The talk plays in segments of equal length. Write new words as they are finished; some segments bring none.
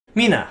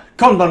Mina,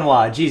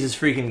 konbanwa,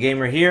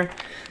 JesusFreakinGamer here,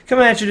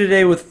 coming at you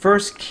today with 1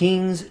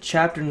 Kings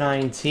chapter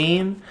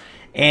 19,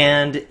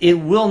 and it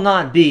will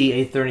not be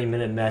a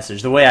 30-minute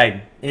message. The way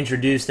I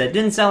introduced that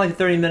didn't sound like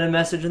a 30-minute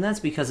message, and that's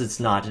because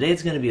it's not. Today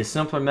it's going to be a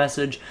simpler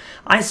message.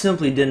 I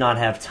simply did not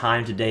have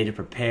time today to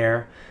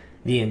prepare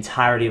the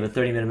entirety of a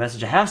 30-minute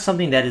message. I have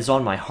something that is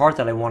on my heart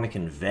that I want to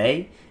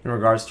convey in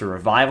regards to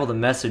revival. The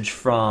message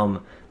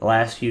from the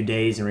last few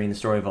days and reading the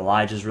story of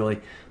Elijah has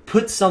really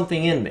put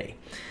something in me.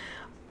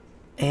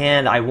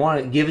 And I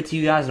want to give it to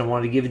you guys, and I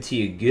want to give it to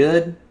you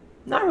good.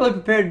 Not really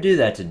prepared to do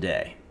that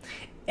today.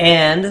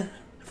 And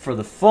for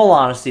the full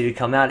honesty to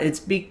come out, it's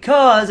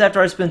because after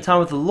I spent time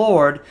with the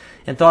Lord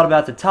and thought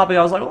about the topic,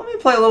 I was like, well, let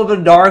me play a little bit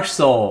of Dark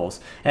Souls.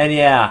 And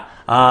yeah,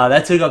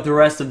 that took up the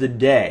rest of the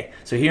day.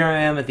 So here I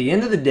am at the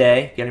end of the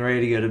day, getting ready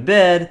to go to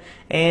bed,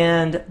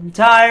 and I'm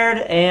tired,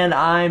 and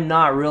I'm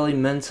not really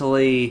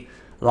mentally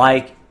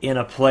like in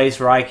a place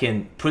where I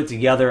can put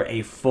together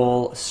a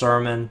full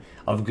sermon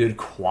of good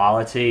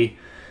quality.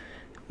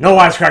 No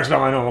wisecracks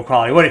about my normal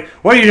quality. What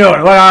are you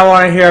doing? What I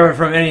want to hear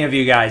from any of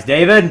you guys.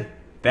 David?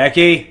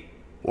 Becky?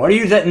 What are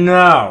you saying?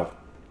 No.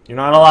 You're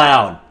not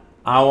allowed.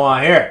 I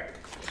want to hear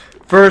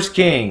it. 1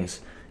 Kings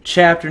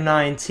chapter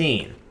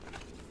 19.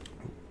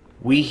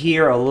 We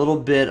hear a little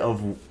bit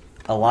of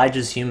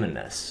Elijah's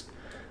humanness.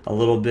 A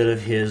little bit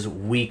of his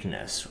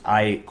weakness.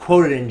 I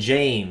quoted in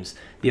James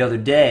the other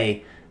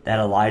day that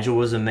Elijah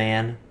was a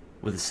man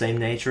with the same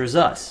nature as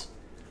us.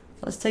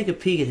 Let's take a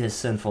peek at his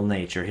sinful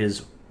nature,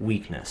 his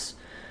weakness.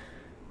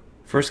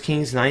 1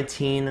 Kings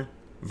 19,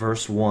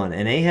 verse 1.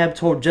 And Ahab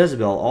told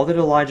Jezebel all that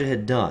Elijah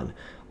had done,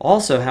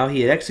 also how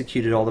he had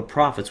executed all the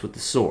prophets with the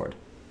sword.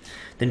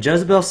 Then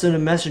Jezebel sent a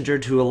messenger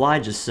to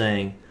Elijah,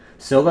 saying,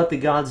 So let the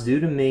gods do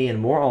to me, and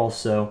more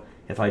also,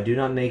 if I do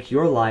not make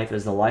your life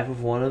as the life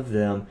of one of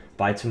them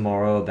by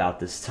tomorrow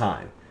about this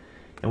time.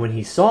 And when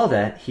he saw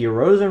that, he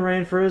arose and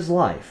ran for his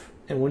life,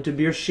 and went to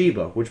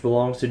Beersheba, which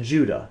belongs to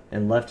Judah,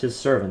 and left his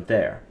servant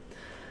there.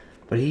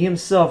 But he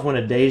himself went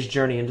a day's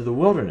journey into the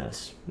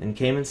wilderness, and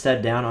came and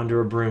sat down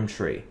under a broom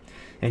tree.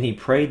 And he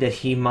prayed that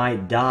he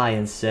might die,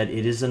 and said,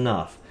 It is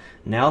enough.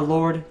 Now,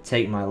 Lord,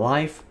 take my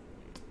life.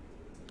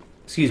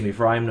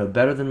 For I am no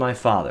better than my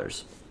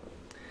fathers.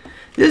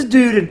 This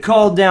dude had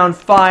called down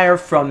fire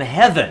from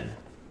heaven.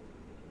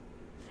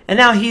 And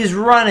now he's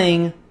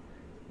running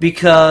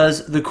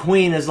because the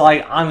queen is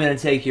like, I'm going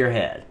to take your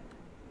head.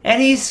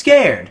 And he's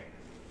scared.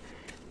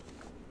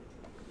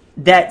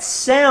 That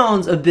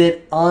sounds a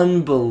bit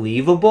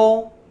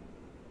unbelievable,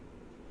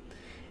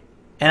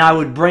 and I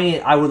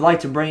would like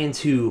to bring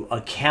into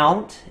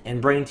account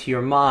and bring to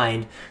your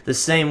mind the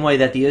same way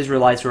that the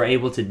Israelites were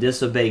able to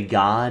disobey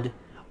God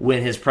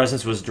when his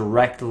presence was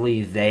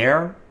directly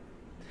there.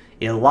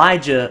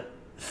 Elijah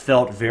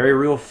felt very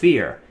real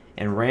fear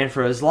and ran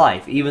for his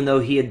life, even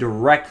though he had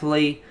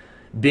directly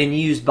been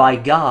used by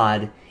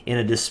God in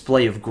a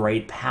display of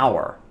great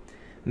power.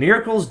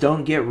 Miracles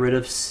don't get rid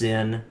of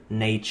sin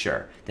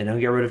nature. They don't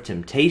get rid of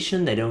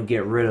temptation. They don't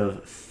get rid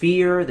of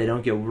fear. They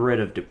don't get rid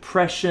of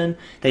depression.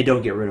 They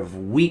don't get rid of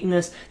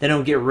weakness. They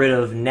don't get rid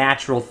of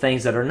natural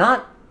things that are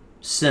not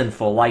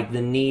sinful, like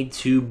the need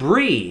to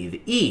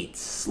breathe, eat,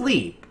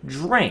 sleep,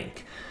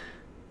 drink.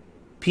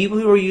 People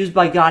who are used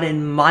by God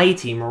in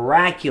mighty,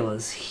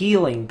 miraculous,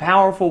 healing,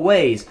 powerful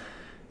ways,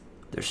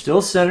 they're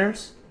still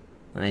sinners,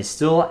 and they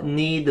still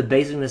need the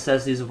basic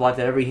necessities of life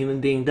that every human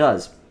being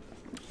does.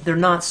 They're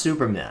not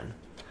supermen.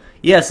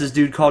 Yes, this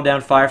dude called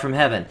down fire from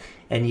heaven.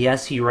 And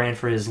yes, he ran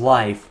for his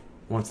life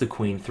once the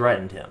queen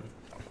threatened him.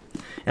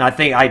 And I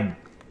think I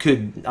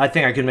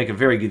could make a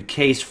very good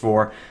case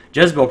for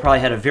Jezebel probably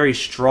had a very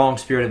strong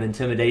spirit of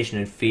intimidation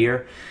and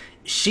fear.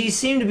 She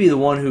seemed to be the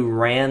one who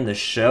ran the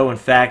show. In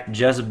fact,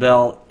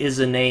 Jezebel is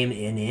a name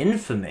in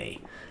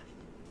infamy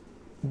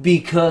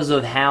because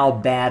of how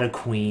bad a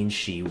queen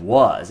she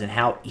was and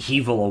how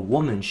evil a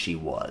woman she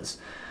was.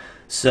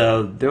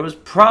 So there was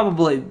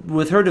probably,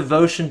 with her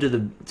devotion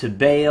to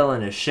Baal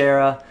and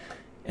Asherah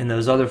and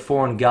those other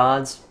foreign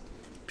gods,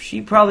 she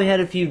probably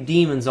had a few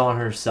demons on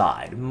her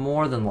side,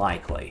 more than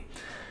likely.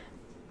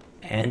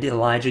 And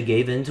Elijah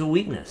gave in to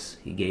weakness.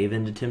 He gave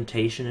in to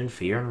temptation and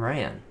fear and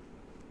ran.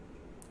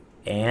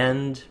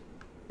 And,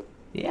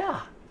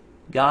 yeah,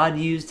 God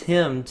used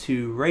him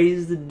to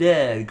raise the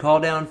dead, call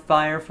down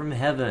fire from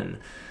heaven,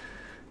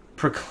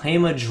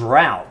 proclaim a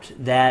drought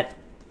that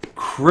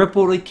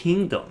crippled a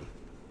kingdom.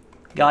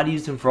 God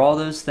used him for all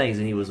those things,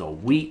 and he was a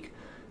weak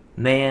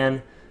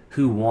man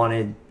who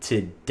wanted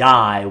to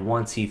die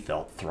once he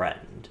felt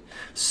threatened.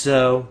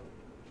 So,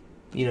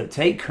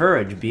 take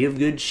courage, be of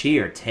good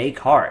cheer, take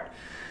heart.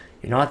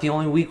 You're not the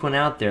only weak one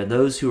out there.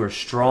 Those who are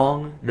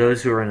strong,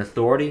 those who are in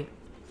authority,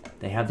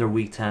 they have their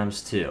weak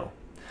times too.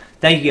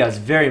 Thank you guys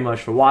very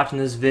much for watching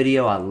this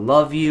video. I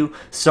love you.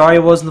 Sorry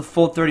it wasn't the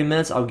full 30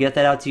 minutes. I'll get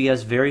that out to you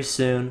guys very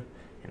soon,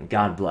 and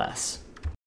God bless.